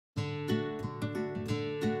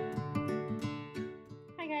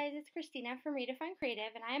Christina from Redefine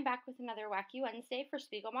Creative, and I am back with another Wacky Wednesday for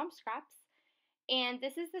SpiegelMom Scraps. And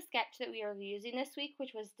this is the sketch that we are using this week,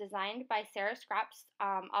 which was designed by Sarah Scraps,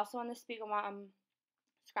 also on the SpiegelMom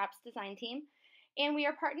Scraps design team. And we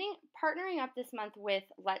are partnering up this month with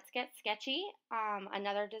Let's Get Sketchy,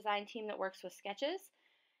 another design team that works with sketches.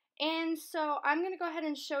 And so I'm going to go ahead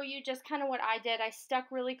and show you just kind of what I did. I stuck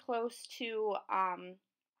really close to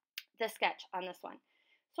the sketch on this one.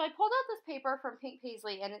 So I pulled out this paper from Pink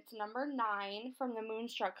Paisley, and it's number 9 from the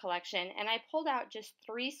Moonstruck collection, and I pulled out just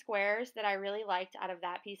 3 squares that I really liked out of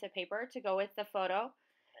that piece of paper to go with the photo.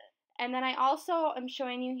 And then I also am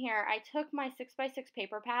showing you here, I took my 6x6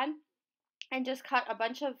 paper pad and just cut a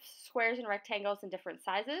bunch of squares and rectangles in different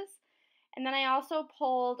sizes. And then I also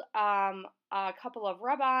pulled a couple of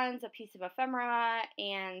rub-ons, a piece of ephemera,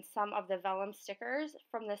 and some of the vellum stickers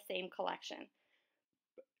from the same collection.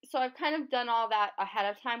 So I've kind of done all that ahead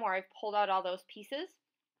of time where I've pulled out all those pieces.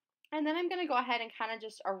 And then I'm going to go ahead and kind of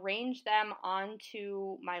just arrange them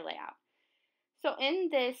onto my layout. So in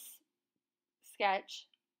this sketch,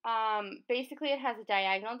 basically it has a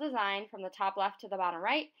diagonal design from the top left to the bottom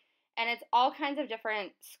right. And it's all kinds of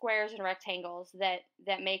different squares and rectangles that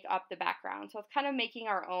make up the background. So it's kind of making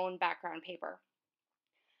our own background paper.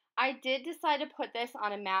 I did decide to put this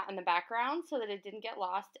on a mat in the background so that it didn't get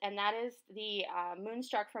lost, and that is the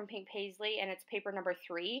Moonstruck from Pink Paisley, and it's paper number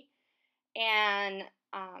 3. And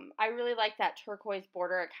I really like that turquoise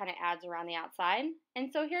border. It kind of adds around the outside.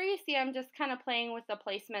 And so here you see I'm just kind of playing with the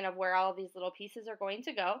placement of where all of these little pieces are going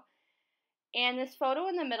to go. And this photo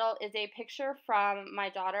in the middle is a picture from my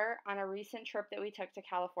daughter on a recent trip that we took to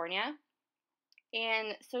California.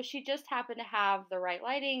 And so she just happened to have the right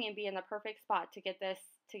lighting and be in the perfect spot to get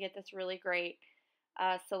this really great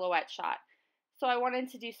silhouette shot. So I wanted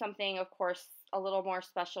to do something, of course, a little more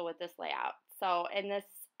special with this layout. So in this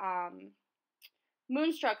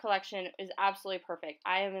Moonstruck collection is absolutely perfect.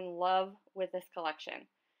 I am in love with this collection.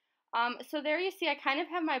 So there you see I kind of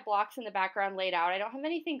have my blocks in the background laid out. I don't have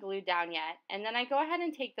anything glued down yet. And then I go ahead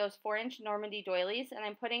and take those 4-inch Normandy doilies and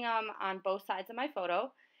I'm putting them on both sides of my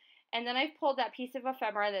photo. And then I've pulled that piece of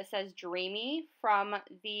ephemera that says Dreamy from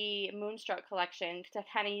the Moonstruck collection to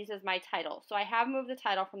kind of use as my title. So I have moved the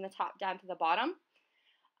title from the top down to the bottom.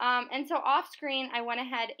 And so off screen, I went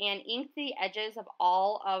ahead and inked the edges of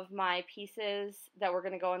all of my pieces that were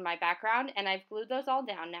going to go in my background. And I've glued those all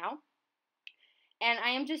down now. And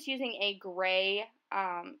I am just using a gray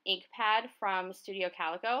ink pad from Studio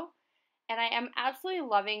Calico. And I am absolutely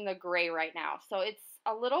loving the gray right now. So it's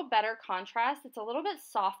a little better contrast. It's a little bit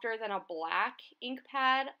softer than a black ink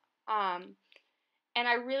pad. And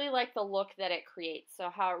I really like the look that it creates. So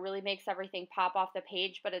how it really makes everything pop off the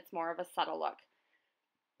page, but it's more of a subtle look.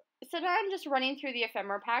 So now I'm just running through the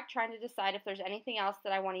ephemera pack, trying to decide if there's anything else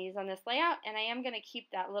that I want to use on this layout. And I am going to keep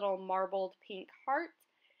that little marbled pink heart.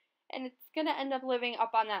 And it's going to end up living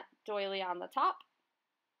up on that doily on the top.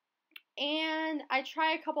 And I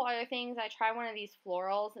try a couple other things. I try one of these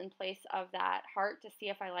florals in place of that heart to see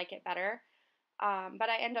if I like it better. But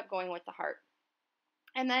I end up going with the heart.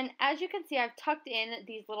 And then as you can see, I've tucked in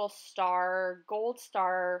these little gold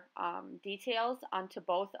star details onto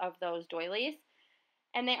both of those doilies.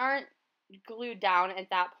 And they aren't glued down at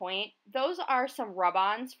that point. Those are some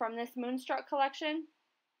rub-ons from this Moonstruck collection.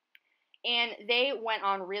 And they went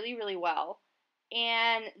on really, really well.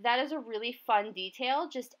 And that is a really fun detail,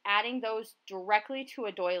 just adding those directly to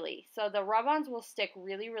a doily. So the rub-ons will stick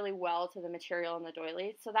really, really well to the material in the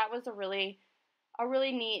doily. So that was a really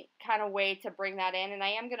neat kind of way to bring that in. And I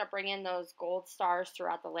am going to bring in those gold stars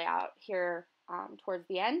throughout the layout here towards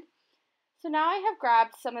the end. So now I have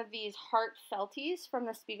grabbed some of these heart felties from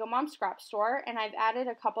the SpiegelMom scrap store, and I've added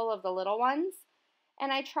a couple of the little ones.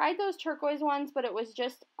 And I tried those turquoise ones, but it was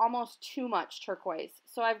just almost too much turquoise.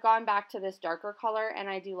 So I've gone back to this darker color, and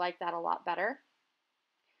I do like that a lot better.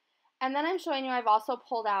 And then I'm showing you I've also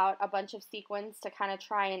pulled out a bunch of sequins to kind of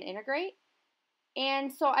try and integrate.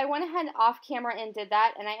 And so I went ahead off camera and did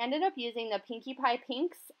that, and I ended up using the Pinkie Pie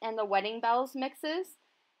Pinks and the Wedding Bells mixes.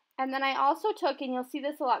 And then I also took, and you'll see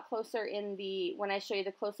this a lot closer when I show you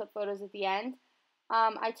the close-up photos at the end,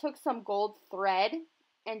 I took some gold thread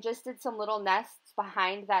and just did some little nests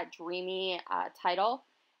behind that Dreamy title.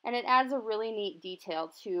 And it adds a really neat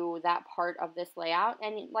detail to that part of this layout.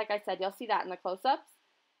 And like I said, you'll see that in the close-ups.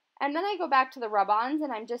 And then I go back to the rub-ons,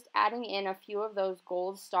 and I'm just adding in a few of those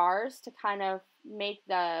gold stars to kind of make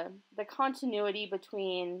the continuity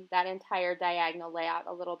between that entire diagonal layout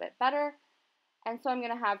a little bit better. And so I'm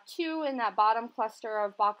going to have 2 in that bottom cluster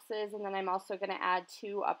of boxes, and then I'm also going to add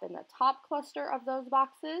 2 up in the top cluster of those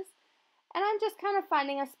boxes. And I'm just kind of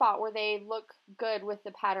finding a spot where they look good with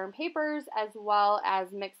the pattern papers as well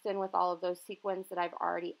as mixed in with all of those sequins that I've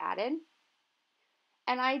already added.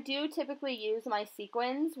 And I do typically use my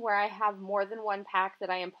sequins where I have more than one pack that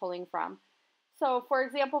I am pulling from. So for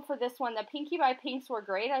example, for this one, the Pinky by Pinks were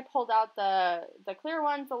great. I pulled out the clear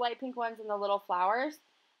ones, the light pink ones, and the little flowers.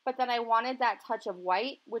 But then I wanted that touch of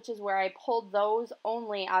white, which is where I pulled those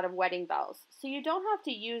only out of Wedding Bells. So you don't have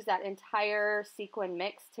to use that entire sequin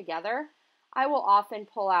mix together. I will often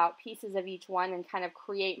pull out pieces of each one and kind of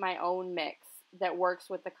create my own mix that works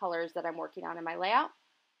with the colors that I'm working on in my layout.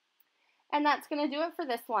 And that's going to do it for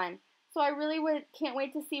this one. So I really can't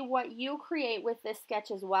wait to see what you create with this sketch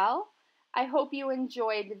as well. I hope you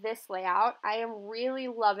enjoyed this layout. I am really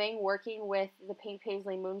loving working with the Pink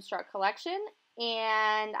Paisley Moonstruck collection,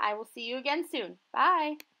 and I will see you again soon.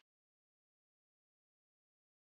 Bye!